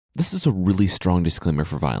This is a really strong disclaimer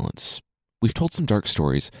for violence. We've told some dark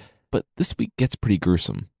stories, but this week gets pretty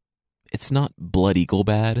gruesome. It's not Blood Eagle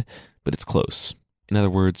bad, but it's close. In other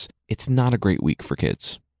words, it's not a great week for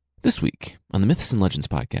kids. This week, on the Myths and Legends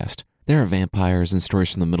podcast, there are vampires and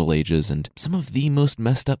stories from the Middle Ages and some of the most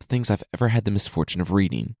messed up things I've ever had the misfortune of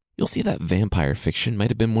reading. You'll see that vampire fiction might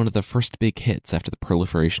have been one of the first big hits after the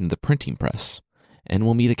proliferation of the printing press. And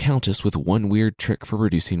we'll meet a countess with one weird trick for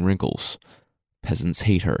reducing wrinkles. Peasants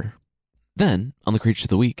hate her. Then, on the Creature of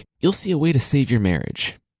the Week, you'll see a way to save your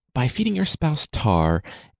marriage by feeding your spouse tar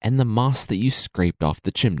and the moss that you scraped off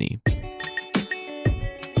the chimney.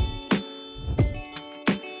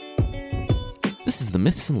 This is the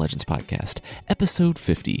Myths and Legends podcast, episode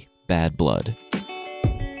 50, Bad Blood.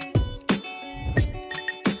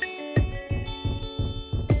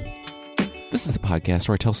 This is a podcast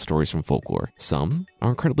where I tell stories from folklore. Some are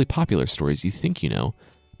incredibly popular stories you think you know,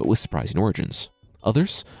 but with surprising origins.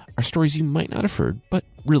 Others are stories you might not have heard, but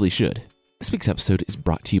really should. This week's episode is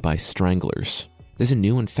brought to you by Stranglers. There's a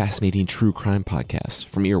new and fascinating true crime podcast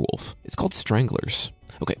from Earwolf. It's called Stranglers.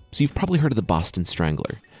 Okay, so you've probably heard of the Boston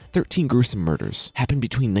Strangler. 13 gruesome murders happened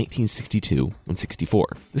between 1962 and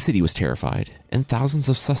 64. The city was terrified, and thousands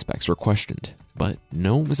of suspects were questioned, but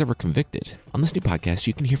no one was ever convicted. On this new podcast,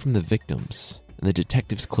 you can hear from the victims, and the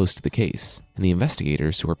detectives close to the case, and the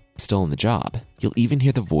investigators who are still on the job. You'll even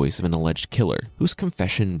hear the voice of an alleged killer, whose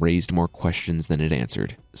confession raised more questions than it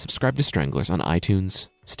answered. Subscribe to Stranglers on iTunes,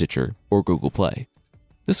 Stitcher, or Google Play.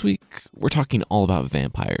 This week, we're talking all about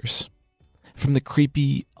vampires. From the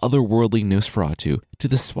creepy, otherworldly Nosferatu, to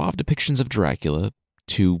the suave depictions of Dracula,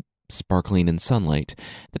 to sparkling in sunlight,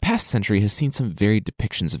 the past century has seen some varied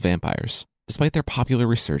depictions of vampires. Despite their popular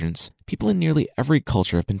resurgence, people in nearly every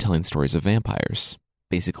culture have been telling stories of vampires.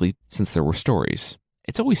 Basically, since there were stories.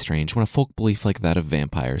 It's always strange when a folk belief like that of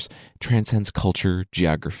vampires transcends culture,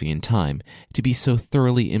 geography, and time to be so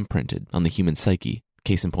thoroughly imprinted on the human psyche.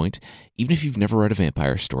 Case in point, even if you've never read a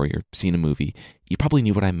vampire story or seen a movie, you probably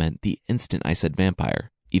knew what I meant the instant I said vampire,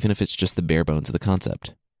 even if it's just the bare bones of the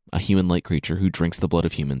concept. A human-like creature who drinks the blood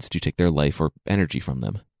of humans to take their life or energy from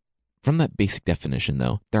them. From that basic definition,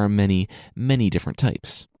 though, there are many, many different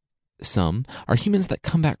types. Some are humans that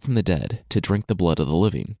come back from the dead to drink the blood of the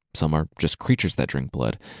living. Some are just creatures that drink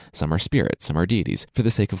blood. Some are spirits, some are deities. For the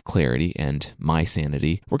sake of clarity and my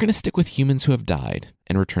sanity, we're going to stick with humans who have died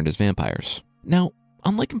and returned as vampires. Now,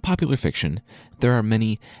 unlike in popular fiction, there are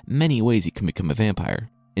many, many ways you can become a vampire.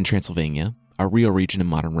 In Transylvania, a real region in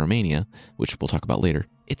modern Romania, which we'll talk about later,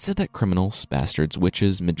 it's said that criminals, bastards,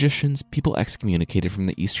 witches, magicians, people excommunicated from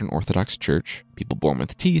the Eastern Orthodox Church, people born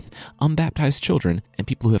with teeth, unbaptized children, and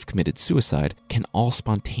people who have committed suicide can all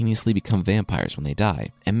spontaneously become vampires when they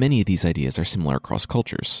die. And many of these ideas are similar across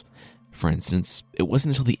cultures. For instance, it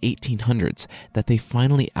wasn't until the 1800s that they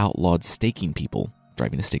finally outlawed staking people,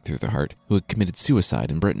 driving a stake through their heart, who had committed suicide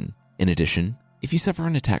in Britain. In addition, if you suffer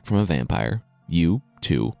an attack from a vampire, you,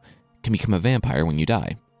 too, can become a vampire when you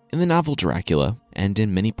die. In the novel Dracula, and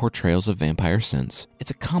in many portrayals of vampires since,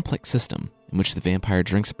 it's a complex system in which the vampire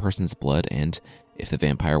drinks a person's blood and, if the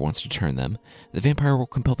vampire wants to turn them, the vampire will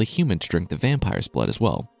compel the human to drink the vampire's blood as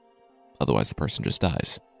well. Otherwise, the person just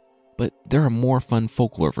dies. But there are more fun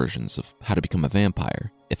folklore versions of how to become a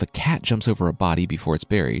vampire. If a cat jumps over a body before it's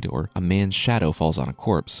buried, or a man's shadow falls on a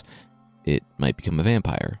corpse, it might become a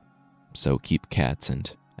vampire. So keep cats,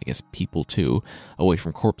 and I guess people too, away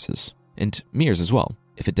from corpses. And mirrors as well.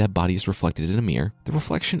 If a dead body is reflected in a mirror, the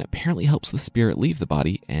reflection apparently helps the spirit leave the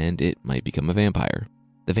body, and it might become a vampire.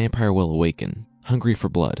 The vampire will awaken, hungry for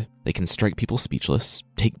blood. They can strike people speechless,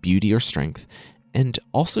 take beauty or strength, and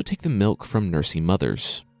also take the milk from nursing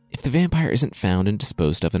mothers. If the vampire isn't found and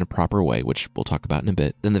disposed of in a proper way, which we'll talk about in a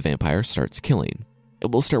bit, then the vampire starts killing.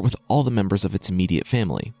 It will start with all the members of its immediate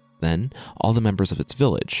family, then all the members of its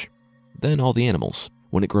village, then all the animals.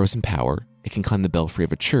 When it grows in power, it can climb the belfry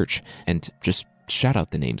of a church and just shout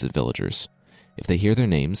out the names of villagers. If they hear their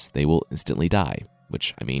names, they will instantly die,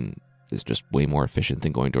 which, is just way more efficient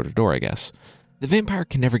than going door to door, I guess. The vampire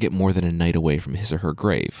can never get more than a night away from his or her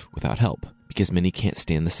grave without help, because many can't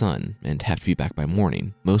stand the sun and have to be back by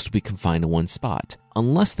morning. Most will be confined to one spot,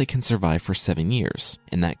 unless they can survive for 7 years.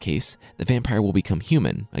 In that case, the vampire will become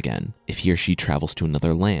human again, if he or she travels to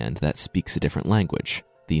another land that speaks a different language.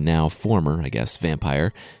 The now former,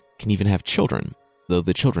 vampire can even have children, though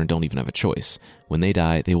the children don't even have a choice. When they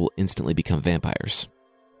die, they will instantly become vampires.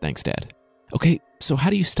 Thanks, Dad. Okay, so how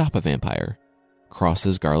do you stop a vampire?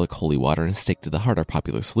 Crosses, garlic, holy water, and a stake to the heart are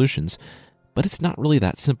popular solutions, but it's not really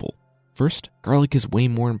that simple. First, garlic is way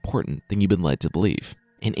more important than you've been led to believe.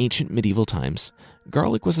 In ancient medieval times,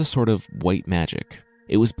 garlic was a sort of white magic.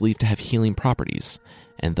 It was believed to have healing properties,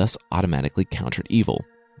 and thus automatically countered evil.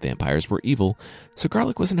 Vampires were evil, so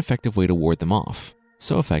garlic was an effective way to ward them off.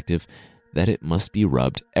 So effective that it must be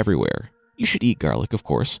rubbed everywhere. You should eat garlic, of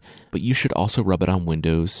course, but you should also rub it on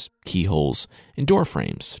windows, keyholes, and door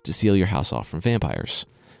frames to seal your house off from vampires.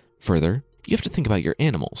 Further, you have to think about your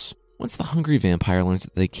animals. Once the hungry vampire learns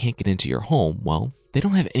that they can't get into your home, well, they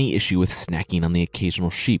don't have any issue with snacking on the occasional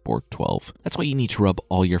sheep or 12. That's why you need to rub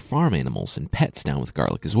all your farm animals and pets down with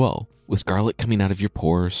garlic as well. With garlic coming out of your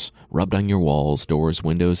pores, rubbed on your walls, doors,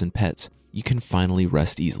 windows, and pets, you can finally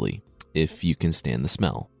rest easily, if you can stand the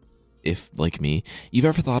smell. If, like me, you've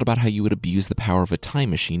ever thought about how you would abuse the power of a time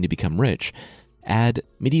machine to become rich, add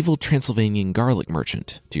medieval Transylvanian garlic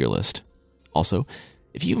merchant to your list. Also,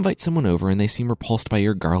 if you invite someone over and they seem repulsed by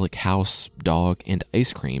your garlic house, dog, and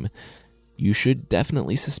ice cream, you should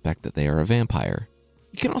definitely suspect that they are a vampire.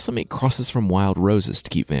 You can also make crosses from wild roses to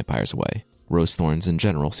keep vampires away. Rose thorns in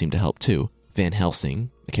general seem to help too. Van Helsing,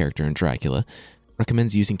 a character in Dracula,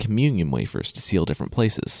 recommends using communion wafers to seal different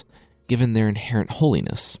places, given their inherent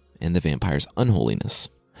holiness and the vampire's unholiness.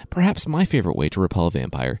 Perhaps my favorite way to repel a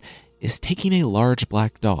vampire is taking a large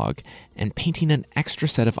black dog and painting an extra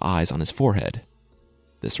set of eyes on his forehead.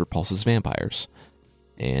 This repulses vampires,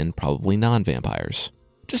 and probably non-vampires.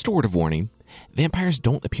 Just a word of warning, vampires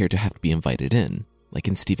don't appear to have to be invited in, like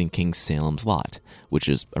in Stephen King's Salem's Lot, which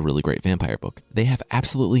is a really great vampire book. They have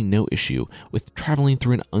absolutely no issue with traveling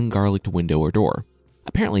through an ungarliced window or door.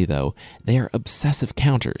 Apparently, though, they are obsessive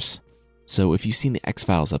counters. So if you've seen the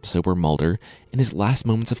X-Files episode where Mulder, in his last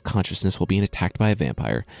moments of consciousness while being attacked by a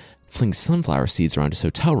vampire, flings sunflower seeds around his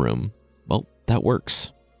hotel room, well, that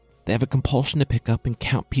works. They have a compulsion to pick up and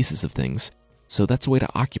count pieces of things, so that's a way to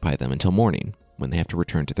occupy them until morning, when they have to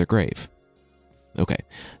return to their grave. Okay,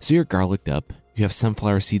 so you're garliced up, you have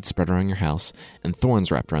sunflower seeds spread around your house, and thorns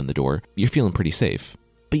wrapped around the door. You're feeling pretty safe.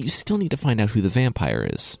 But you still need to find out who the vampire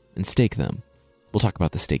is, and stake them. We'll talk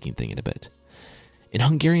about the staking thing in a bit. In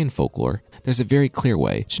Hungarian folklore, there's a very clear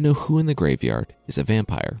way to know who in the graveyard is a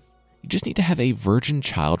vampire. You just need to have a virgin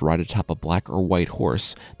child ride atop a black or white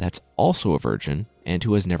horse that's also a virgin and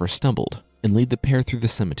who has never stumbled, and lead the pair through the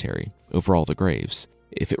cemetery, over all the graves.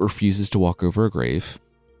 If it refuses to walk over a grave,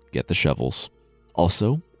 get the shovels.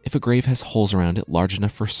 Also, if a grave has holes around it large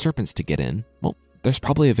enough for serpents to get in, well, there's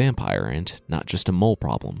probably a vampire and not just a mole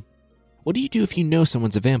problem. What do you do if you know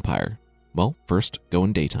someone's a vampire? Well, first, go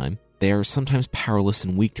in daytime. They are sometimes powerless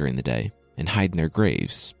and weak during the day, and hide in their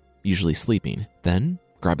graves, usually sleeping. Then,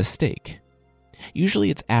 grab a stake. Usually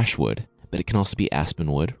it's ash wood, but it can also be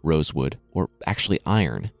aspen wood, rosewood, or actually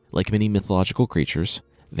iron. Like many mythological creatures,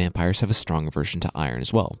 vampires have a strong aversion to iron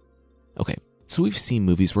as well. Okay, so we've seen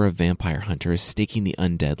movies where a vampire hunter is staking the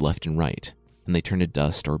undead left and right, and they turn to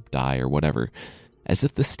dust or die or whatever, as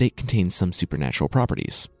if the stake contains some supernatural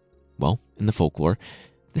properties. Well, in the folklore,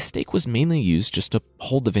 the stake was mainly used just to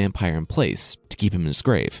hold the vampire in place, to keep him in his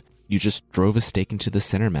grave. You just drove a stake into the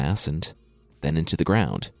center mass and then into the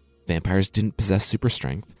ground. Vampires didn't possess super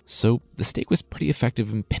strength, so the stake was pretty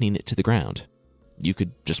effective in pinning it to the ground. You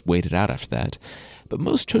could just wait it out after that, but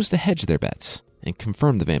most chose to hedge their bets and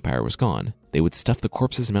confirm the vampire was gone. They would stuff the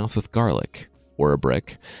corpse's mouth with garlic, or a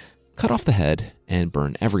brick, cut off the head, and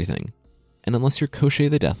burn everything. And unless you're Koschei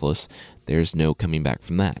the Deathless, there's no coming back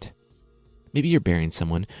from that. Maybe you're burying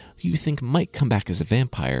someone who you think might come back as a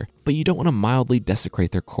vampire, but you don't want to mildly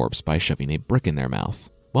desecrate their corpse by shoving a brick in their mouth.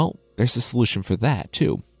 Well, there's a solution for that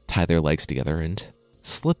too. Tie their legs together and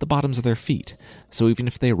slit the bottoms of their feet, so even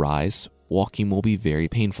if they rise, walking will be very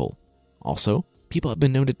painful. Also, people have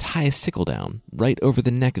been known to tie a sickle down right over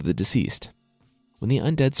the neck of the deceased. When the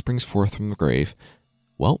undead springs forth from the grave,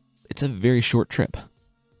 well, it's a very short trip.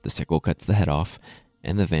 The sickle cuts the head off,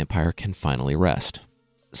 and the vampire can finally rest.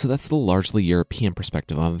 So that's the largely European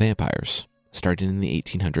perspective on vampires. Starting in the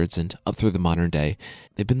 1800s and up through the modern day,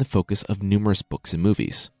 they've been the focus of numerous books and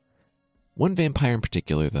movies. One vampire in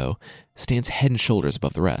particular, though, stands head and shoulders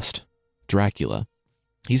above the rest. Dracula.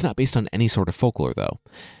 He's not based on any sort of folklore, though.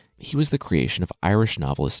 He was the creation of Irish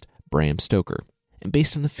novelist Bram Stoker, and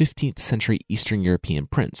based on a 15th century Eastern European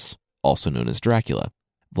prince, also known as Dracula.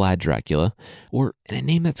 Vlad Dracula, or in a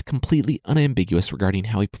name that's completely unambiguous regarding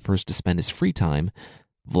how he prefers to spend his free time,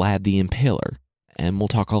 Vlad the Impaler, and we'll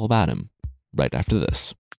talk all about him right after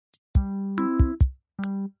this.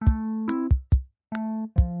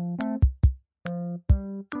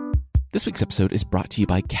 This week's episode is brought to you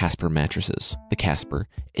by Casper Mattresses. The Casper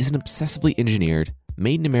is an obsessively engineered,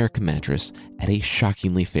 made-in-America mattress at a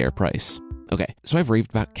shockingly fair price. Okay, so I've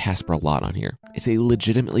raved about Casper a lot on here. It's a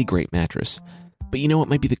legitimately great mattress. But you know what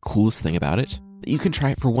might be the coolest thing about it? That you can try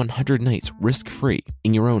it for 100 nights risk-free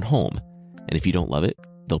in your own home. And if you don't love it,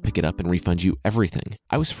 They'll pick it up and refund you everything.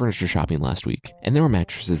 I was furniture shopping last week, and there were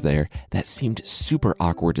mattresses there that seemed super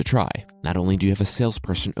awkward to try. Not only do you have a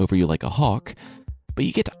salesperson over you like a hawk, but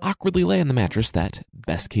you get to awkwardly lay on the mattress that,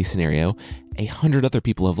 best case scenario, 100 other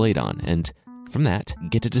people have laid on, and from that,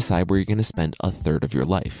 get to decide where you're going to spend a third of your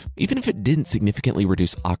life. Even if it didn't significantly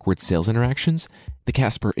reduce awkward sales interactions, the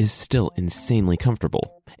Casper is still insanely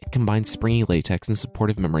comfortable. It combines springy latex and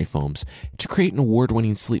supportive memory foams to create an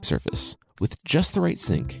award-winning sleep surface with just the right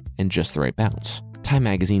sink and just the right bounce. Time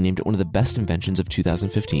magazine named it one of the best inventions of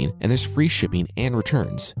 2015, and there's free shipping and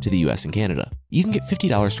returns to the US and Canada. You can get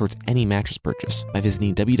 $50 towards any mattress purchase by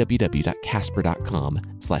visiting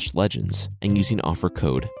www.casper.com/legends and using offer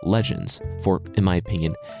code LEGENDS for, in my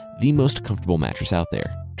opinion, the most comfortable mattress out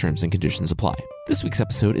there. Terms and conditions apply. This week's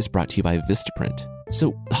episode is brought to you by Vistaprint.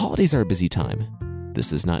 So, the holidays are a busy time.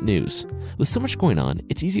 This is not news. With so much going on,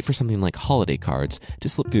 it's easy for something like holiday cards to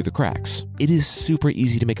slip through the cracks. It is super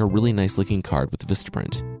easy to make a really nice looking card with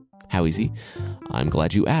Vistaprint. How easy? I'm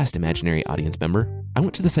glad you asked, imaginary audience member. I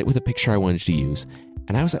went to the site with a picture I wanted to use,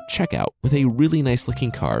 and I was at checkout with a really nice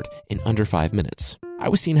looking card in under 5 minutes. I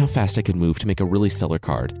was seeing how fast I could move to make a really stellar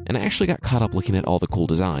card, and I actually got caught up looking at all the cool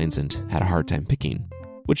designs and had a hard time picking,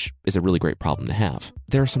 which is a really great problem to have.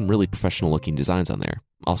 There are some really professional looking designs on there.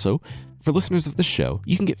 Also, for listeners of the show,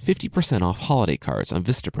 you can get 50% off holiday cards on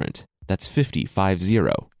Vistaprint. That's 50.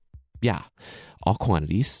 Yeah, all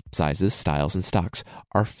quantities, sizes, styles, and stocks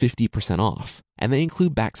are 50% off, and they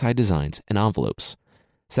include backside designs and envelopes.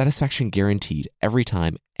 Satisfaction guaranteed every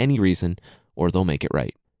time, any reason, or they'll make it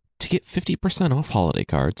right. To get 50% off holiday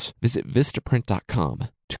cards, visit Vistaprint.com.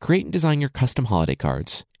 To create and design your custom holiday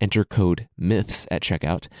cards, enter code MYTHS at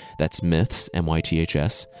checkout. That's MYTHS,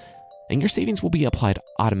 MYTHS. And your savings will be applied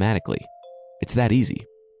automatically. It's that easy.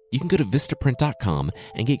 You can go to Vistaprint.com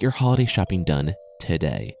and get your holiday shopping done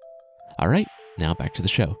today. All right, now back to the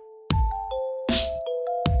show.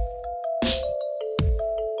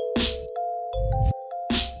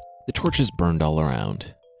 The torches burned all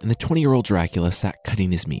around, and the 20-year-old Dracula sat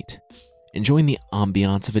cutting his meat, enjoying the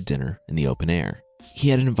ambiance of a dinner in the open air. He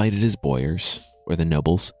had invited his boyars, or the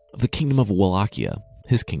nobles, of the kingdom of Wallachia,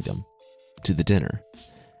 his kingdom, to the dinner.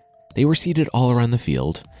 They were seated all around the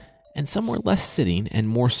field, and some were less sitting and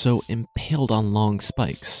more so impaled on long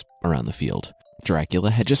spikes around the field. Dracula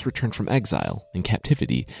had just returned from exile and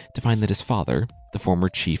captivity to find that his father, the former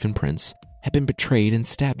chief and prince, had been betrayed and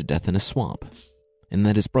stabbed to death in a swamp, and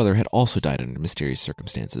that his brother had also died under mysterious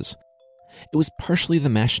circumstances. It was partially the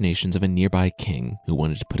machinations of a nearby king who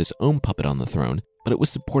wanted to put his own puppet on the throne, but it was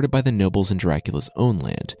supported by the nobles in Dracula's own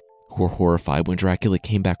land, who were horrified when Dracula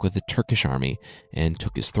came back with a Turkish army and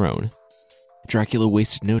took his throne. Dracula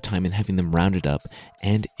wasted no time in having them rounded up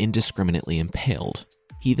and indiscriminately impaled.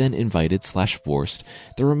 He then invited/forced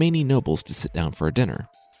the remaining nobles to sit down for a dinner,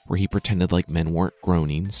 where he pretended like men weren't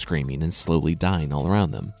groaning, screaming, and slowly dying all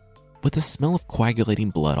around them. With the smell of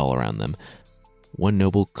coagulating blood all around them, one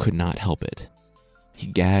noble could not help it. He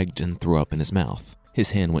gagged and threw up in his mouth.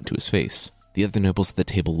 His hand went to his face. The other nobles at the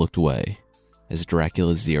table looked away as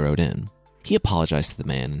Dracula zeroed in. He apologized to the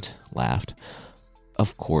man and laughed.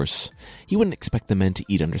 Of course, he wouldn't expect the men to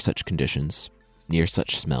eat under such conditions, near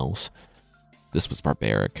such smells. This was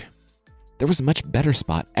barbaric. There was a much better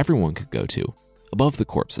spot everyone could go to, above the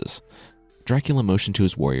corpses. Dracula motioned to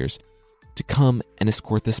his warriors to come and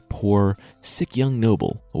escort this poor, sick young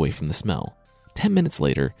noble away from the smell. 10 minutes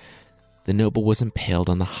later, the noble was impaled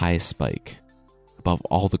on the highest spike, above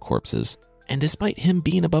all the corpses, and despite him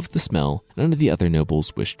being above the smell, none of the other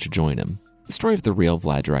nobles wished to join him. The story of the real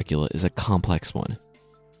Vlad Dracula is a complex one.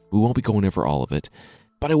 We won't be going over all of it,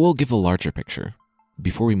 but I will give the larger picture.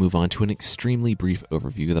 Before we move on to an extremely brief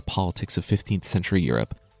overview of the politics of 15th century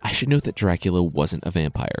Europe, I should note that Dracula wasn't a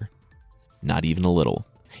vampire. Not even a little.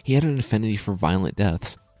 He had an affinity for violent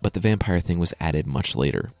deaths, but the vampire thing was added much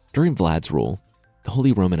later. During Vlad's rule, the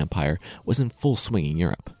Holy Roman Empire was in full swing in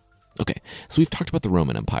Europe. Okay, so we've talked about the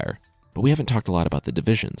Roman Empire, but we haven't talked a lot about the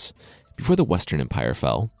divisions. Before the Western Empire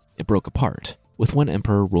fell, it broke apart, with one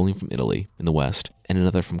emperor ruling from Italy in the west and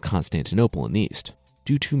another from Constantinople in the east.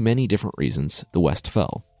 Due to many different reasons, the west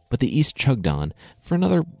fell, but the east chugged on for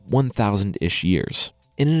another 1,000-ish years.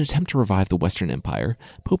 In an attempt to revive the Western Empire,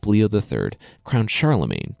 Pope Leo III crowned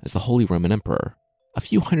Charlemagne as the Holy Roman Emperor, a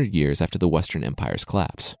few hundred years after the Western Empire's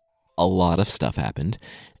collapse. A lot of stuff happened,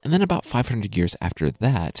 and then about 500 years after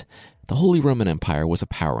that, the Holy Roman Empire was a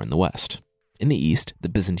power in the West. In the East, the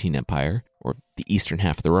Byzantine Empire, or the eastern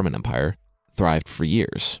half of the Roman Empire, thrived for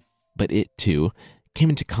years, but it, too, came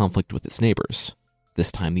into conflict with its neighbors,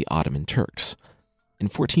 this time the Ottoman Turks. In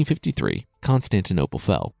 1453, Constantinople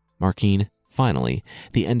fell, marking, finally,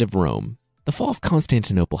 the end of Rome The fall of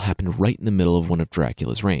Constantinople happened right in the middle of one of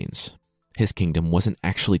Dracula's reigns. His kingdom wasn't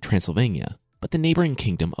actually Transylvania, but the neighboring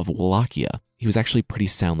kingdom of Wallachia. He was actually pretty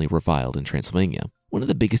soundly reviled in Transylvania. One of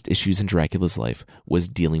the biggest issues in Dracula's life was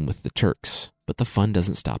dealing with the Turks, but the fun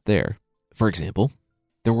doesn't stop there. For example,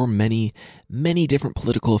 there were many, many different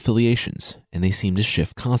political affiliations, and they seemed to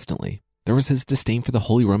shift constantly. There was his disdain for the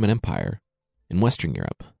Holy Roman Empire in Western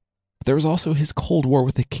Europe. But there was also his Cold War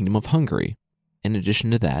with the Kingdom of Hungary. In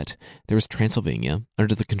addition to that, there was Transylvania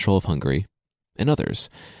under the control of Hungary and others.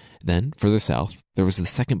 Then, further south, there was the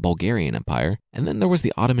Second Bulgarian Empire, and then there was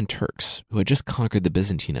the Ottoman Turks, who had just conquered the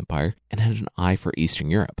Byzantine Empire and had an eye for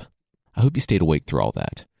Eastern Europe. I hope you stayed awake through all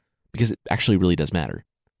that, because it actually really does matter.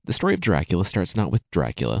 The story of Dracula starts not with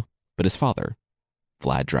Dracula, but his father,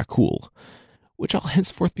 Vlad Dracul, which I'll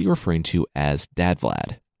henceforth be referring to as Dad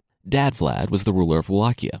Vlad. Dad Vlad was the ruler of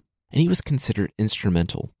Wallachia, and he was considered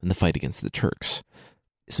instrumental in the fight against the Turks.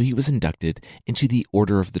 So he was inducted into the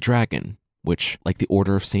Order of the Dragon, which, like the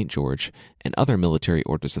Order of St. George and other military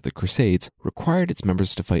orders of the Crusades, required its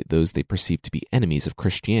members to fight those they perceived to be enemies of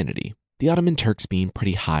Christianity, the Ottoman Turks being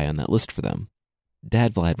pretty high on that list for them.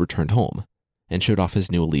 Dad Vlad returned home and showed off his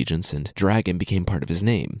new allegiance, and Dragon became part of his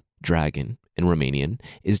name. Dragon, in Romanian,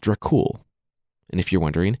 is Dracul. And if you're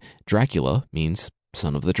wondering, Dracula means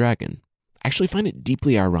son of the dragon. I actually find it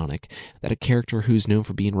deeply ironic that a character who's known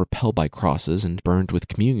for being repelled by crosses and burned with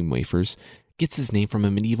communion wafers gets his name from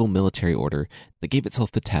a medieval military order that gave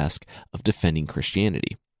itself the task of defending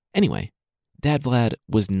Christianity. Anyway, Dad Vlad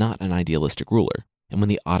was not an idealistic ruler, and when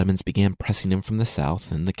the Ottomans began pressing him from the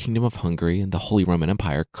south and the Kingdom of Hungary and the Holy Roman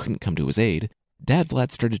Empire couldn't come to his aid, Dad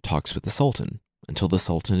Vlad started talks with the Sultan, until the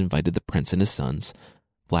Sultan invited the prince and his sons,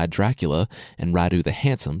 Vlad Dracula and Radu the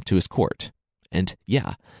Handsome, to his court. And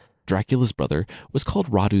yeah, Dracula's brother was called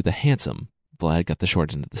Radu the Handsome. Vlad got the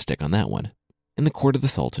short end of the stick on that one. In the court of the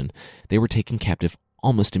Sultan, they were taken captive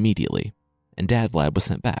almost immediately, and Dad Vlad was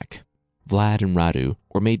sent back. Vlad and Radu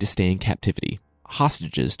were made to stay in captivity,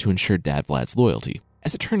 hostages to ensure Dad Vlad's loyalty.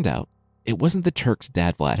 As it turned out, it wasn't the Turks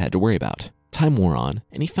Dad Vlad had to worry about. Time wore on,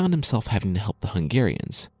 and he found himself having to help the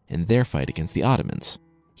Hungarians in their fight against the Ottomans.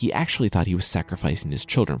 He actually thought he was sacrificing his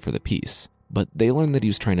children for the peace, but they learned that he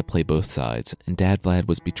was trying to play both sides, and Dad Vlad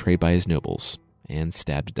was betrayed by his nobles and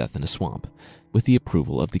stabbed to death in a swamp, with the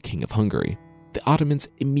approval of the King of Hungary. The Ottomans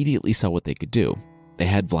immediately saw what they could do. They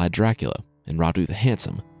had Vlad Dracula and Radu the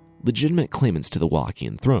Handsome, legitimate claimants to the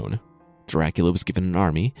Wallachian throne. Dracula was given an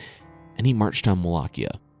army, and he marched on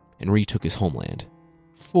Wallachia and retook his homeland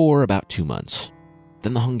for about 2 months.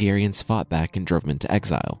 Then the Hungarians fought back and drove him into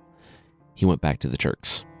exile. He went back to the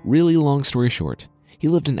Turks. Really long story short, he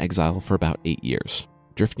lived in exile for about 8 years,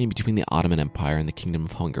 drifting between the Ottoman Empire and the Kingdom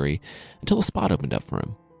of Hungary until a spot opened up for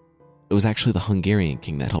him. It was actually the Hungarian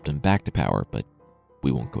king that helped him back to power, but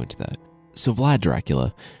we won't go into that. So Vlad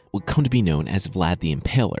Dracula would come to be known as Vlad the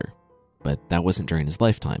Impaler, but that wasn't during his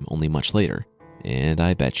lifetime, only much later. And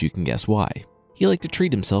I bet you can guess why. He liked to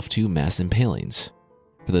treat himself to mass impalings.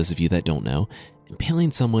 For those of you that don't know,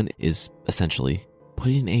 impaling someone is essentially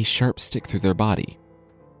putting a sharp stick through their body.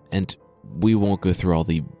 And we won't go through all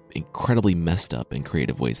the incredibly messed up and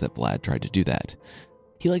creative ways that Vlad tried to do that.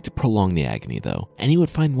 He liked to prolong the agony, though, and he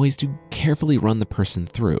would find ways to carefully run the person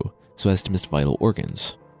through so as to miss vital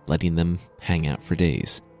organs, letting them hang out for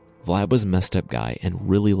days. Vlad was a messed up guy and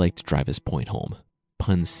really liked to drive his point home.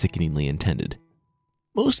 Pun sickeningly intended.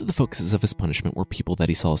 Most of the focuses of his punishment were people that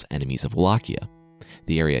he saw as enemies of Wallachia,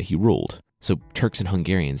 the area he ruled. So Turks and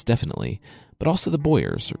Hungarians definitely, but also the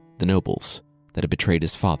boyars, or the nobles, that had betrayed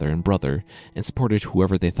his father and brother and supported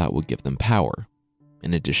whoever they thought would give them power.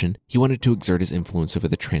 In addition, he wanted to exert his influence over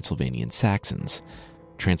the Transylvanian Saxons,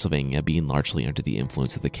 Transylvania being largely under the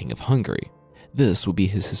influence of the King of Hungary. This would be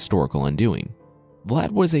his historical undoing. Vlad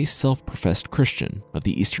was a self-professed Christian of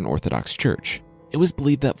the Eastern Orthodox Church. It was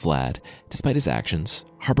believed that Vlad, despite his actions,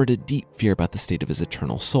 harbored a deep fear about the state of his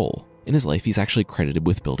eternal soul. In his life, he's actually credited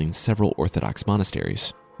with building several Orthodox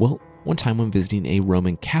monasteries. Well, one time when visiting a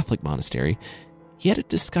Roman Catholic monastery, he had a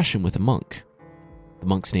discussion with a monk. The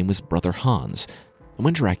monk's name was Brother Hans, and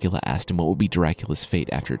when Dracula asked him what would be Dracula's fate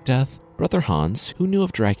after death, Brother Hans, who knew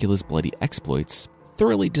of Dracula's bloody exploits,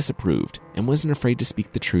 thoroughly disapproved and wasn't afraid to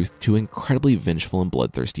speak the truth to incredibly vengeful and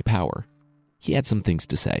bloodthirsty power. He had some things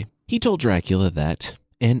to say. He told Dracula that,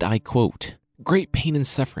 and I quote, "Great pain and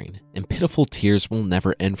suffering and pitiful tears will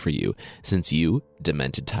never end for you, since you,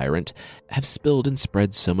 demented tyrant, have spilled and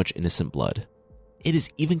spread so much innocent blood. It is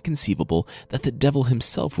even conceivable that the devil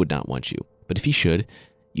himself would not want you, but if he should,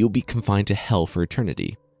 you will be confined to hell for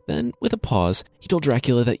eternity." Then, with a pause, he told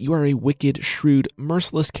Dracula that you are a wicked, shrewd,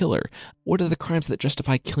 merciless killer. What are the crimes that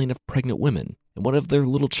justify killing of pregnant women? And what have their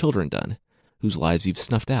little children done? whose lives you've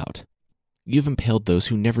snuffed out. You've impaled those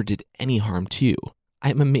who never did any harm to you. I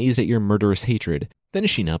am amazed at your murderous hatred."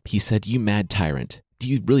 Finishing up, he said, "You mad tyrant, do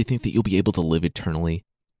you really think that you'll be able to live eternally?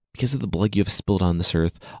 Because of the blood you have spilled on this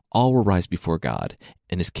earth, all will rise before God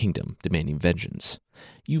and his kingdom, demanding vengeance.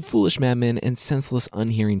 You foolish madman and senseless,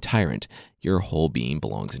 unhearing tyrant, your whole being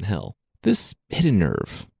belongs in hell." This hit a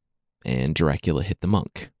nerve, and Dracula hit the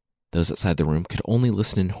monk. Those outside the room could only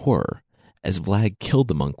listen in horror, as Vlad killed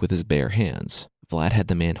the monk with his bare hands. Vlad had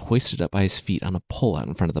the man hoisted up by his feet on a pole out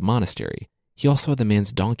in front of the monastery. He also had the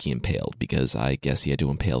man's donkey impaled, because I guess he had to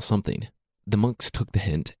impale something. The monks took the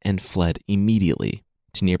hint and fled immediately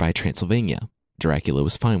to nearby Transylvania. Dracula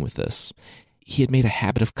was fine with this. He had made a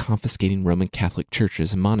habit of confiscating Roman Catholic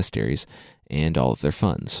churches and monasteries and all of their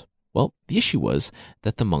funds. Well, the issue was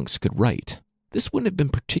that the monks could write. This wouldn't have been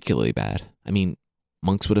particularly bad. I mean,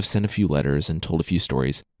 monks would have sent a few letters and told a few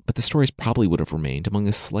stories, but the stories probably would have remained among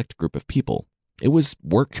a select group of people. It was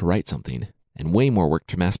work to write something, and way more work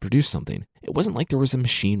to mass produce something. It wasn't like there was a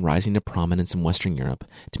machine rising to prominence in Western Europe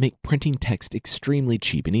to make printing text extremely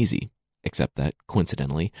cheap and easy. Except that,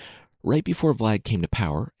 coincidentally, right before Vlad came to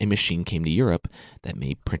power, a machine came to Europe that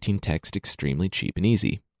made printing text extremely cheap and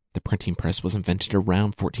easy. The printing press was invented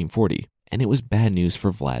around 1440, and it was bad news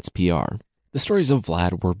for Vlad's PR. The stories of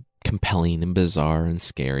Vlad were compelling and bizarre and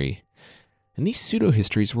scary, and these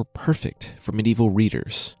pseudo-histories were perfect for medieval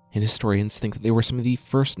readers, and historians think that they were some of the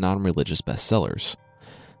first non-religious bestsellers.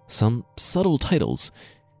 Some subtle titles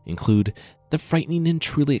include The Frightening and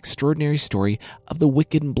Truly Extraordinary Story of the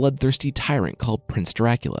Wicked and Bloodthirsty Tyrant Called Prince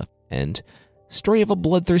Dracula, and Story of a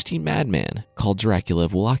Bloodthirsty Madman Called Dracula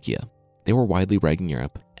of Wallachia. They were widely read in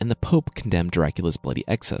Europe, and the Pope condemned Dracula's bloody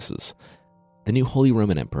excesses. The new Holy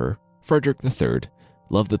Roman Emperor, Frederick III,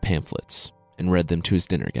 loved the pamphlets and read them to his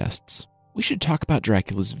dinner guests. We should talk about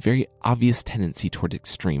Dracula's very obvious tendency toward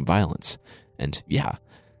extreme violence. And yeah,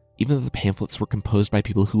 even though the pamphlets were composed by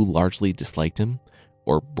people who largely disliked him,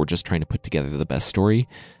 or were just trying to put together the best story,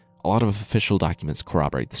 a lot of official documents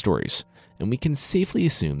corroborate the stories, and we can safely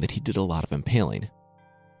assume that he did a lot of impaling.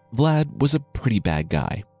 Vlad was a pretty bad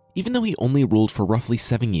guy. Even though he only ruled for roughly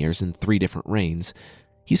 7 years in 3 different reigns,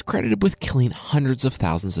 he's credited with killing hundreds of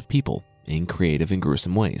thousands of people in creative and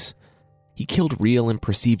gruesome ways. He killed real and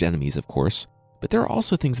perceived enemies, of course, but there are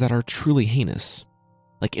also things that are truly heinous,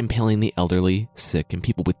 like impaling the elderly, sick, and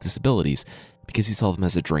people with disabilities because he saw them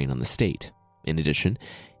as a drain on the state. In addition,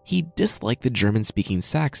 he disliked the German-speaking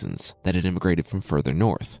Saxons that had immigrated from further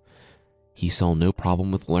north. He saw no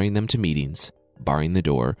problem with luring them to meetings, barring the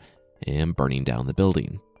door, and burning down the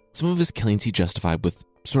building. Some of his killings he justified with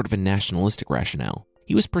sort of a nationalistic rationale.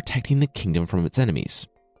 He was protecting the kingdom from its enemies,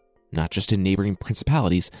 not just in neighboring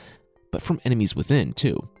principalities, but from enemies within,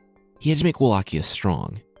 too. He had to make Wallachia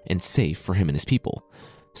strong and safe for him and his people,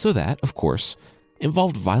 so that, of course,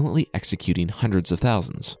 involved violently executing hundreds of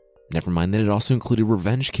thousands. Never mind that it also included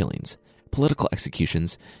revenge killings, political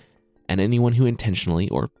executions, and anyone who intentionally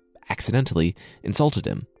or accidentally insulted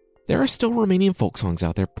him. There are still remaining folk songs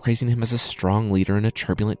out there praising him as a strong leader in a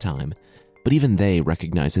turbulent time, but even they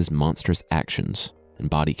recognize his monstrous actions and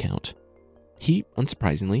body count. He,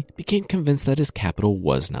 unsurprisingly, became convinced that his capital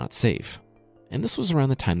was not safe, and this was around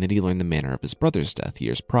the time that he learned the manner of his brother's death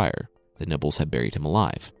years prior. The nobles had buried him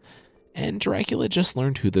alive, and Dracula just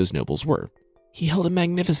learned who those nobles were. He held a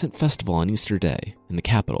magnificent festival on Easter Day in the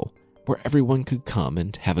capital, where everyone could come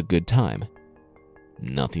and have a good time.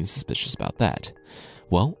 Nothing suspicious about that.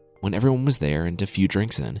 Well, when everyone was there and a few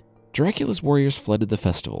drinks in, Dracula's warriors flooded the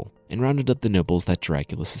festival and rounded up the nobles that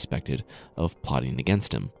Dracula suspected of plotting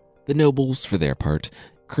against him. The nobles, for their part,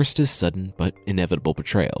 cursed his sudden but inevitable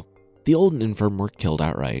betrayal. The old and infirm were killed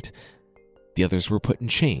outright. The others were put in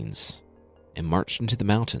chains and marched into the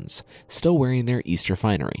mountains, still wearing their Easter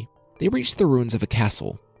finery. They reached the ruins of a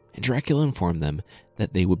castle, and Dracula informed them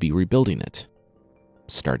that they would be rebuilding it,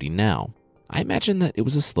 starting now. I imagine that it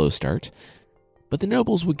was a slow start, but the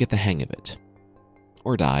nobles would get the hang of it.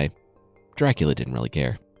 Or die. Dracula didn't really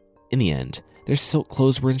care. In the end, their silk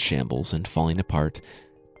clothes were in shambles and falling apart,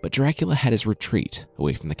 but Dracula had his retreat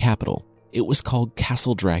away from the capital. It was called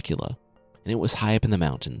Castle Dracula, and it was high up in the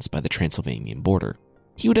mountains by the Transylvanian border.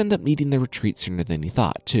 He would end up needing the retreat sooner than he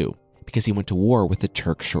thought, too, because he went to war with the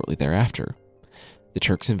Turks shortly thereafter. The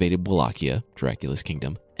Turks invaded Wallachia, Dracula's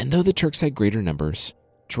kingdom, and though the Turks had greater numbers,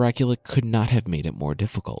 Dracula could not have made it more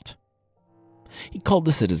difficult. He called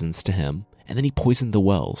the citizens to him, and then he poisoned the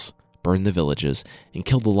wells, burned the villages, and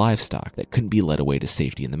killed the livestock that couldn't be led away to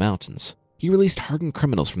safety in the mountains. He released hardened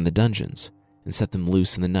criminals from the dungeons and set them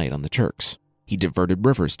loose in the night on the Turks. He diverted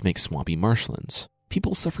rivers to make swampy marshlands.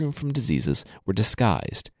 People suffering from diseases were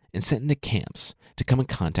disguised and sent into camps to come in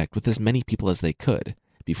contact with as many people as they could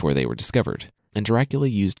before they were discovered. And Dracula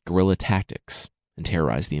used guerrilla tactics and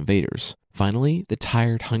terrorized the invaders. Finally, the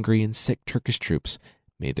tired, hungry, and sick Turkish troops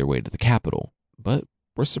made their way to the capital, but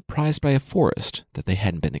were surprised by a forest that they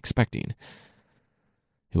hadn't been expecting.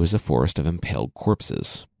 It was a forest of impaled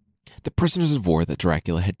corpses. The prisoners of war that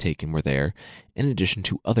Dracula had taken were there, in addition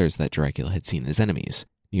to others that Dracula had seen as enemies.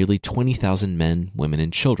 Nearly 20,000 men, women,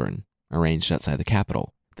 and children arranged outside the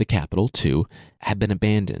capital. The capital, too, had been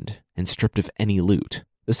abandoned and stripped of any loot.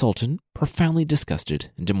 The Sultan, profoundly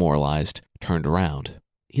disgusted and demoralized, turned around.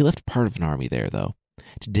 He left part of an army there, though,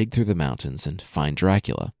 to dig through the mountains and find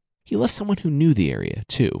Dracula. He left someone who knew the area,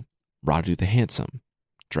 too, Radu the Handsome,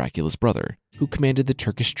 Dracula's brother, who commanded the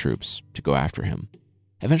Turkish troops to go after him.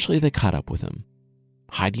 Eventually they caught up with him,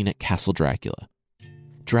 hiding at Castle Dracula.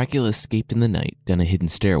 Dracula escaped in the night down a hidden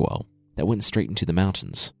stairwell that went straight into the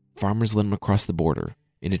mountains. Farmers led him across the border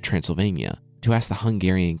into Transylvania to ask the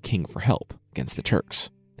Hungarian king for help against the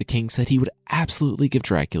Turks. The king said he would absolutely give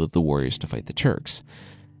Dracula the warriors to fight the Turks,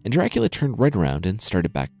 and Dracula turned right around and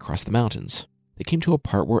started back across the mountains. They came to a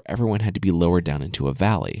part where everyone had to be lowered down into a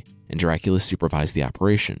valley, and Dracula supervised the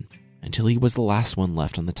operation until he was the last one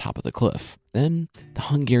left on the top of the cliff. Then, the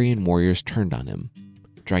Hungarian warriors turned on him,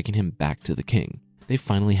 dragging him back to the king. They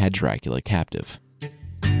finally had Dracula captive.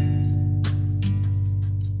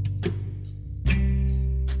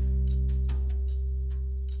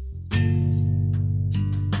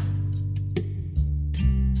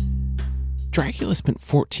 Dracula spent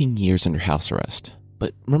 14 years under house arrest,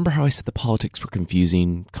 but remember how I said the politics were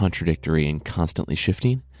confusing, contradictory, and constantly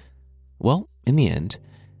shifting? Well, in the end,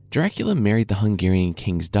 Dracula married the Hungarian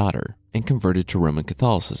king's daughter and converted to Roman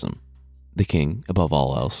Catholicism. The king, above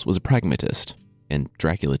all else, was a pragmatist, and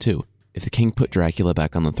Dracula too. If the king put Dracula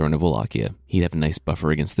back on the throne of Wallachia, he'd have a nice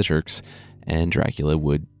buffer against the Turks, and Dracula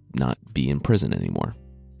would not be in prison anymore.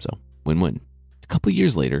 So, win-win. A couple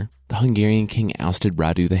years later, the Hungarian king ousted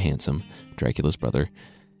Radu the Handsome, Dracula's brother,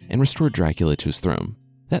 and restored Dracula to his throne.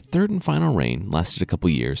 That third and final reign lasted a couple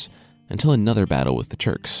years, until another battle with the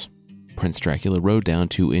Turks. Prince Dracula rode down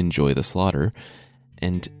to enjoy the slaughter,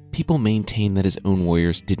 and people maintained that his own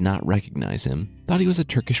warriors did not recognize him, thought he was a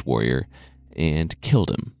Turkish warrior, and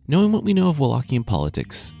killed him. Knowing what we know of Wallachian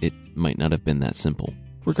politics, it might not have been that simple.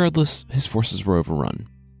 Regardless, his forces were overrun,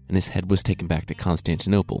 and his head was taken back to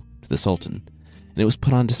Constantinople, to the Sultan, and it was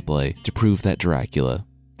put on display to prove that Dracula,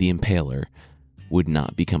 the Impaler, would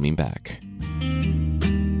not be coming back.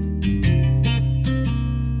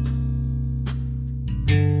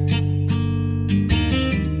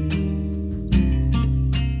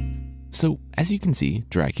 So, as you can see,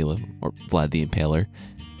 Dracula, or Vlad the Impaler,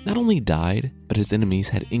 not only died, but his enemies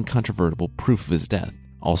had incontrovertible proof of his death.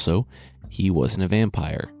 Also, he wasn't a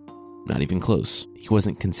vampire. Not even close. He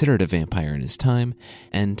wasn't considered a vampire in his time,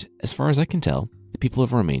 and as far as I can tell, the people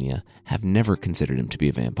of Romania have never considered him to be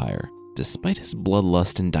a vampire, despite his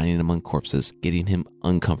bloodlust and dining among corpses getting him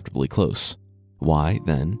uncomfortably close. Why,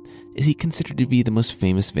 then, is he considered to be the most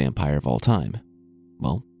famous vampire of all time?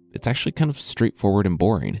 Well, it's actually kind of straightforward and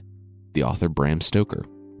boring. The author Bram Stoker.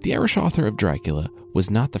 The Irish author of Dracula was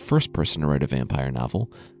not the first person to write a vampire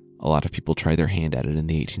novel. A lot of people tried their hand at it in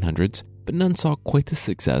the 1800s, but none saw quite the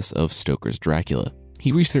success of Stoker's Dracula.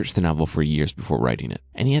 He researched the novel for years before writing it,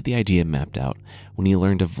 and he had the idea mapped out when he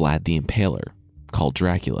learned of Vlad the Impaler, called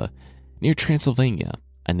Dracula, near Transylvania,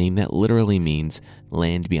 a name that literally means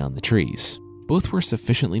land beyond the trees. Both were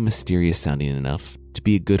sufficiently mysterious sounding enough to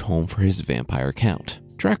be a good home for his vampire count.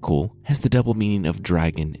 Dracul has the double meaning of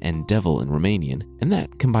dragon and devil in Romanian, and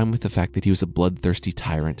that, combined with the fact that he was a bloodthirsty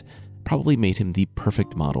tyrant, probably made him the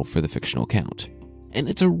perfect model for the fictional count. And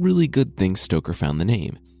it's a really good thing Stoker found the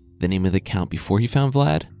name. The name of the count before he found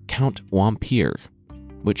Vlad? Count Wampyr,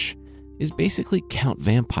 which is basically Count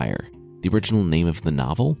Vampire. The original name of the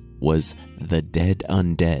novel was The Dead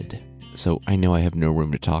Undead. So I know I have no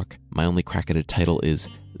room to talk. My only crack at a title is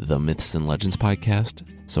The Myths and Legends Podcast,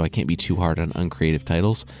 so I can't be too hard on uncreative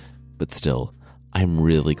titles, but still, I'm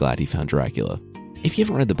really glad he found Dracula. If you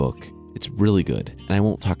haven't read the book, it's really good, and I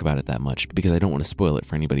won't talk about it that much because I don't want to spoil it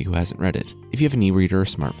for anybody who hasn't read it. If you have an e-reader or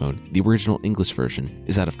smartphone, the original English version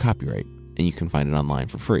is out of copyright, and you can find it online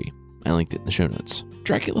for free. I linked it in the show notes.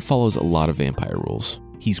 Dracula follows a lot of vampire rules.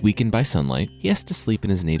 He's weakened by sunlight, he has to sleep in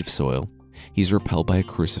his native soil, he's repelled by a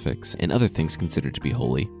crucifix and other things considered to be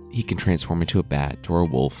holy, he can transform into a bat or a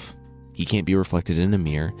wolf, he can't be reflected in a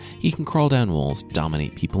mirror, he can crawl down walls,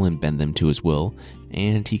 dominate people and bend them to his will,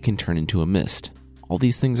 and he can turn into a mist. All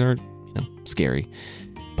these things are, scary,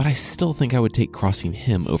 but I still think I would take crossing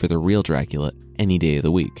him over the real Dracula any day of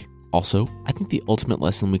the week. Also, I think the ultimate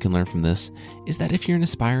lesson we can learn from this is that if you're an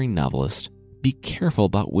aspiring novelist, be careful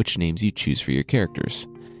about which names you choose for your characters.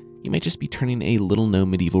 You might just be turning a little-known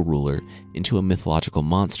medieval ruler into a mythological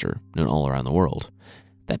monster known all around the world.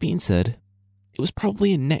 That being said, it was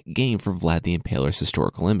probably a net gain for Vlad the Impaler's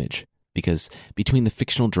historical image, because between the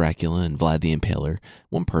fictional Dracula and Vlad the Impaler,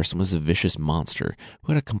 one person was a vicious monster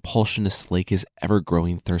who had a compulsion to slake his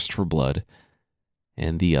ever-growing thirst for blood,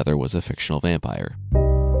 and the other was a fictional vampire.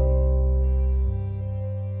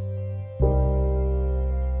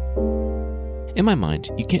 In my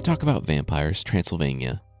mind, you can't talk about vampires,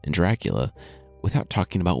 Transylvania, and Dracula without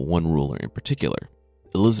talking about one ruler in particular,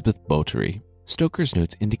 Elizabeth Báthory. Stoker's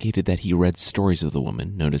notes indicated that he read stories of the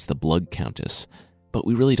woman known as the Blood Countess, but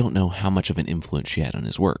we really don't know how much of an influence she had on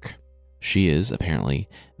his work. She is, apparently,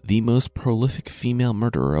 the most prolific female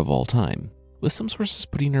murderer of all time, with some sources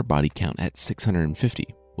putting her body count at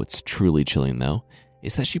 650. What's truly chilling, though,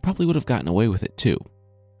 is that she probably would have gotten away with it too,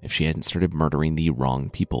 if she hadn't started murdering the wrong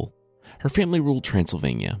people. Her family ruled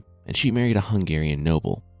Transylvania, and she married a Hungarian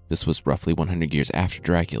noble. This was roughly 100 years after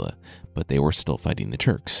Dracula, but they were still fighting the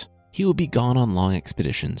Turks. He would be gone on long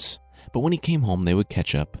expeditions, but when he came home they would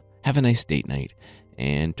catch up, have a nice date night,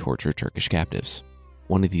 and torture Turkish captives.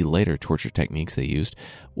 One of the later torture techniques they used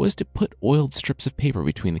was to put oiled strips of paper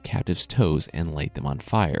between the captives' toes and light them on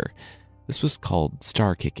fire. This was called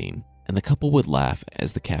star kicking, and the couple would laugh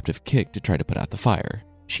as the captive kicked to try to put out the fire.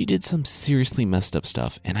 She did some seriously messed up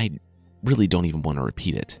stuff, and I really don't even want to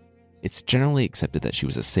repeat it. It's generally accepted that she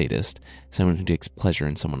was a sadist, someone who takes pleasure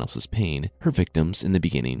in someone else's pain. Her victims, in the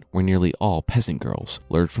beginning, were nearly all peasant girls,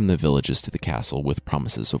 lured from the villages to the castle with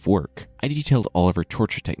promises of work. I detailed all of her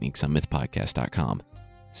torture techniques on mythpodcast.com.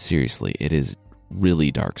 Seriously, it is really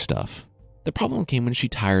dark stuff. The problem came when she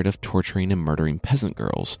tired of torturing and murdering peasant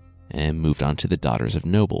girls and moved on to the daughters of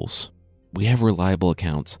nobles. We have reliable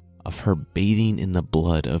accounts of her bathing in the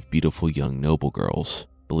blood of beautiful young noble girls,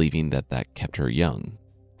 believing that kept her young.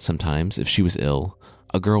 Sometimes, if she was ill,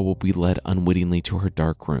 a girl would be led unwittingly to her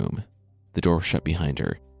dark room. The door shut behind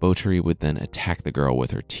her. Báthory would then attack the girl with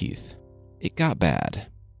her teeth. It got bad.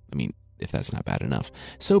 I mean, if that's not bad enough.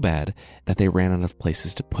 So bad that they ran out of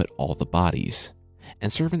places to put all the bodies,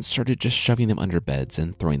 and servants started just shoving them under beds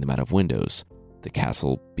and throwing them out of windows. The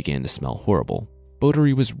castle began to smell horrible.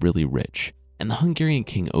 Báthory was really rich, and the Hungarian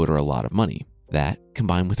king owed her a lot of money. That,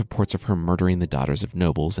 combined with reports of her murdering the daughters of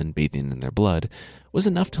nobles and bathing in their blood, was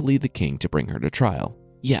enough to lead the king to bring her to trial.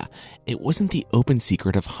 Yeah, it wasn't the open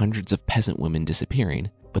secret of hundreds of peasant women disappearing,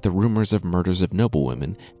 but the rumors of murders of noble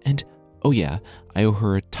women, and, oh yeah, I owe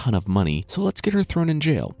her a ton of money, so let's get her thrown in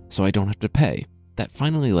jail, so I don't have to pay. That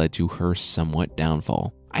finally led to her somewhat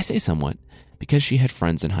downfall. I say somewhat, because she had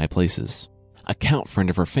friends in high places. A count friend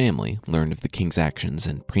of her family learned of the king's actions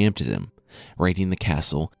and preempted him, raiding the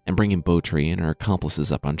castle and bringing Báthory and her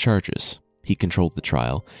accomplices up on charges. He controlled the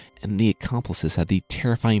trial, and the accomplices had the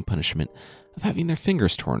terrifying punishment of having their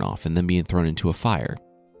fingers torn off and then being thrown into a fire.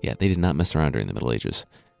 Yeah, they did not mess around during the Middle Ages.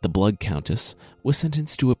 The Blood Countess was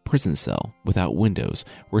sentenced to a prison cell without windows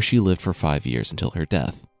where she lived for 5 years until her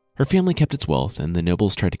death. Her family kept its wealth, and the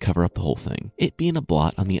nobles tried to cover up the whole thing, it being a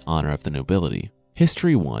blot on the honor of the nobility.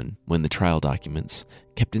 History won when the trial documents,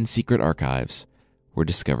 kept in secret archives, were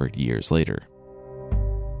discovered years later.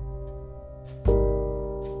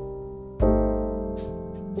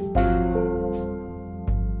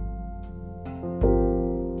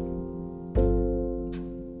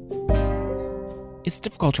 It's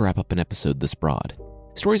difficult to wrap up an episode this broad.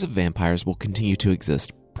 Stories of vampires will continue to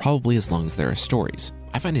exist probably as long as there are stories.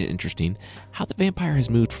 I find it interesting how the vampire has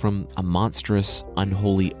moved from a monstrous,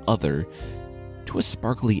 unholy other to a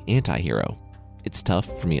sparkly anti-hero. It's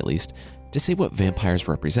tough, for me at least, to say what vampires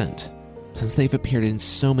represent, since they've appeared in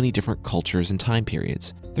so many different cultures and time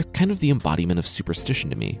periods. They're kind of the embodiment of superstition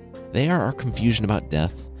to me. They are our confusion about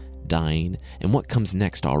death, dying, and what comes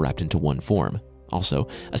next all wrapped into one form. Also,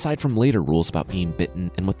 aside from later rules about being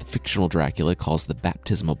bitten and what the fictional Dracula calls the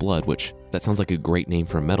baptismal blood, which that sounds like a great name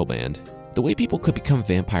for a metal band, the way people could become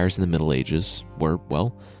vampires in the Middle Ages were,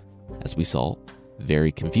 well, as we saw,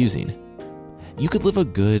 very confusing. You could live a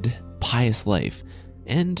good, pious life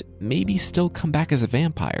and maybe still come back as a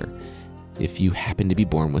vampire if you happen to be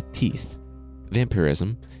born with teeth.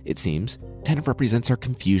 Vampirism, it seems, kind of represents our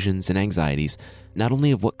confusions and anxieties, not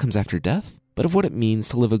only of what comes after death, but of what it means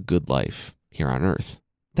to live a good life here on Earth.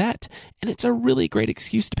 That, and it's a really great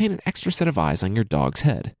excuse to paint an extra set of eyes on your dog's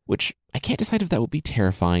head, which I can't decide if that would be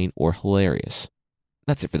terrifying or hilarious.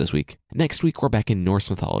 That's it for this week. Next week, we're back in Norse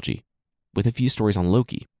mythology, with a few stories on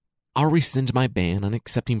Loki. I'll rescind my ban on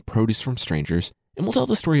accepting produce from strangers, and we'll tell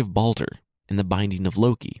the story of Balder and the binding of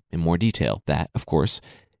Loki in more detail. That, of course,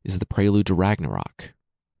 is the prelude to Ragnarok,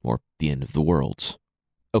 or the end of the world.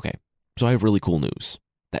 Okay, so I have really cool news.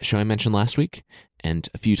 That show I mentioned last week, and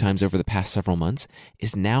a few times over the past several months,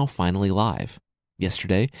 is now finally live.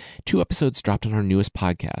 Yesterday, 2 episodes dropped on our newest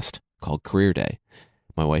podcast, called Career Day.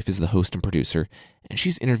 My wife is the host and producer, and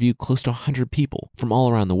she's interviewed close to 100 people from all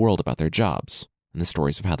around the world about their jobs and the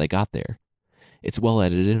stories of how they got there. It's well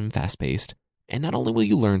edited and fast-paced, and not only will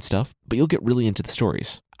you learn stuff, but you'll get really into the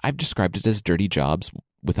stories. I've described it as Dirty Jobs,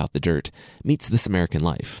 without the dirt, meets This American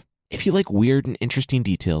Life. If you like weird and interesting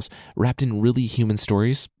details wrapped in really human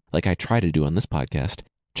stories, like I try to do on this podcast,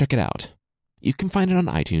 check it out. You can find it on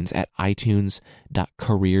iTunes at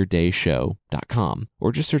itunes.careerdayshow.com,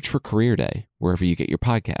 or just search for Career Day wherever you get your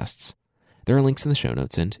podcasts. There are links in the show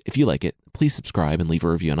notes, and if you like it, please subscribe and leave a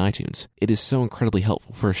review on iTunes. It is so incredibly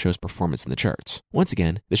helpful for a show's performance in the charts. Once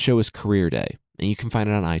again, the show is Career Day, and you can find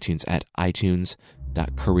it on iTunes at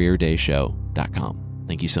itunes.careerdayshow.com.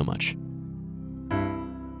 Thank you so much.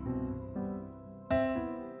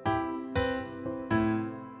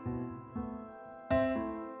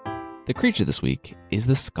 The creature this week is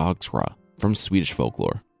the Skogsra from Swedish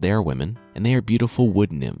folklore. They are women, and they are beautiful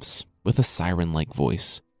wood nymphs with a siren-like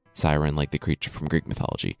voice. Siren like the creature from Greek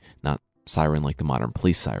mythology, not siren like the modern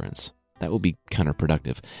police sirens. That would be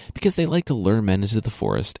counterproductive, because they like to lure men into the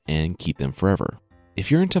forest and keep them forever.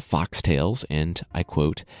 If you're into foxtails and, I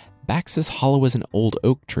quote, backs as hollow as an old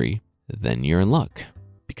oak tree, then you're in luck,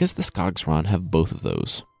 because the Skogsran have both of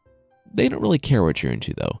those. They don't really care what you're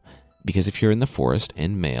into, though, because if you're in the forest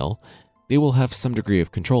and male, they will have some degree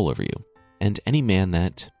of control over you, and any man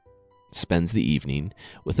that spends the evening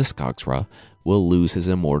with a Skogsra will lose his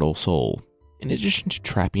immortal soul. In addition to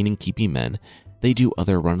trapping and keeping men, they do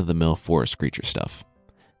other run-of-the-mill forest creature stuff,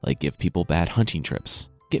 like give people bad hunting trips,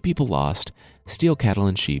 get people lost, steal cattle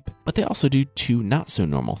and sheep, but they also do 2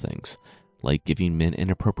 not-so-normal things, like giving men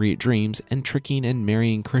inappropriate dreams and tricking and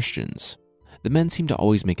marrying Christians. The men seem to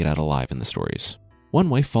always make it out alive in the stories. One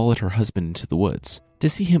wife followed her husband into the woods to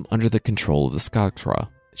see him under the control of the Skogsra.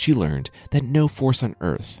 She learned that no force on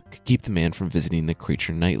earth could keep the man from visiting the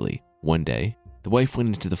creature nightly. One day, the wife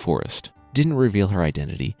went into the forest, didn't reveal her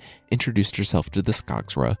identity, introduced herself to the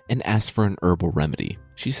Skogsra, and asked for an herbal remedy.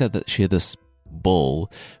 She said that she had this bull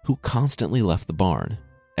who constantly left the barn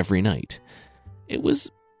every night. It was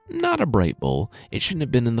not a bright bull. It shouldn't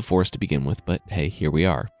have been in the forest to begin with, but hey, here we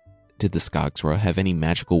are. Did the Skogsra have any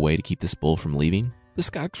magical way to keep this bull from leaving? The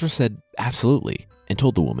Skogsra said absolutely, and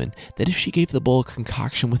told the woman that if she gave the bull a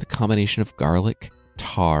concoction with a combination of garlic,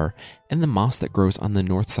 tar, and the moss that grows on the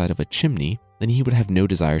north side of a chimney, then he would have no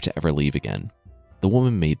desire to ever leave again. The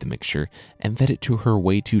woman made the mixture and fed it to her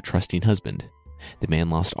way too trusting husband. The man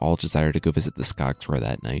lost all desire to go visit the Skogsra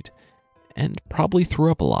that night, and probably threw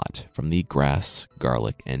up a lot from the grass,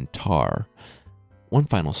 garlic, and tar. One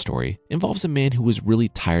final story involves a man who was really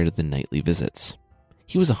tired of the nightly visits.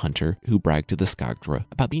 He was a hunter who bragged to the Skogsra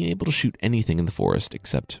about being able to shoot anything in the forest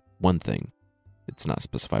except one thing. It's not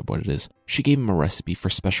specified what it is. She gave him a recipe for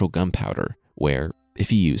special gunpowder, where, if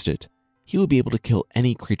he used it, he would be able to kill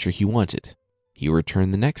any creature he wanted. He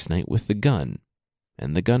returned the next night with the gun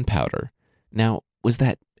and the gunpowder. Now, was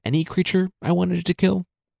that any creature I wanted to kill?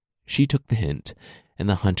 She took the hint, and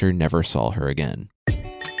the hunter never saw her again.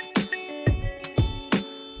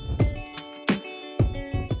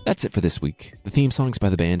 That's it for this week. The theme song's by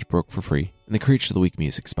the band Broke for Free, and the Creature of the Week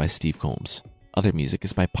music is by Steve Combs. Other music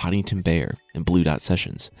is by Poddington Bear and Blue Dot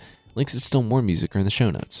Sessions. Links to still more music are in the show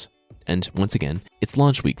notes. And once again, it's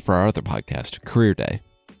launch week for our other podcast, Career Day.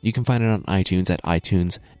 You can find it on iTunes at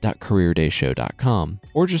itunes.careerdayshow.com,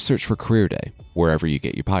 or just search for Career Day wherever you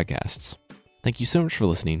get your podcasts. Thank you so much for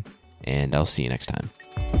listening, and I'll see you next time.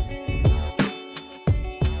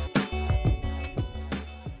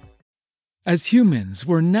 As humans,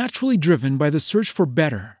 we're naturally driven by the search for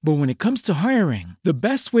better. But when it comes to hiring, the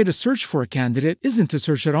best way to search for a candidate isn't to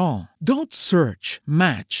search at all. Don't search,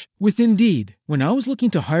 match with Indeed. When I was looking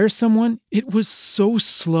to hire someone, it was so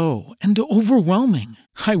slow and overwhelming.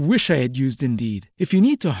 I wish I had used Indeed. If you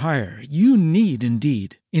need to hire, you need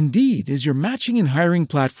Indeed. Indeed is your matching and hiring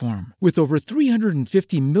platform with over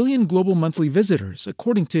 350 million global monthly visitors,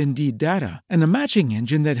 according to Indeed data, and a matching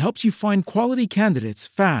engine that helps you find quality candidates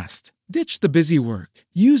fast. Ditch the busy work.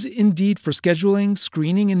 Use Indeed for scheduling,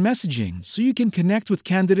 screening, and messaging so you can connect with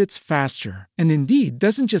candidates faster. And Indeed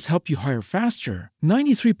doesn't just help you hire faster.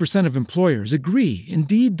 93% of employers agree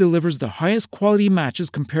Indeed delivers the highest quality matches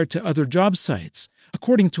compared to other job sites,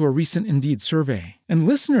 according to a recent Indeed survey. And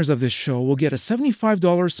listeners of this show will get a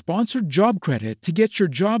 $75 sponsored job credit to get your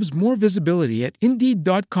jobs more visibility at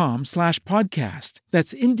Indeed.com/podcast.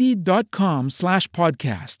 That's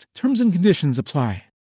Indeed.com/podcast. Terms and conditions apply.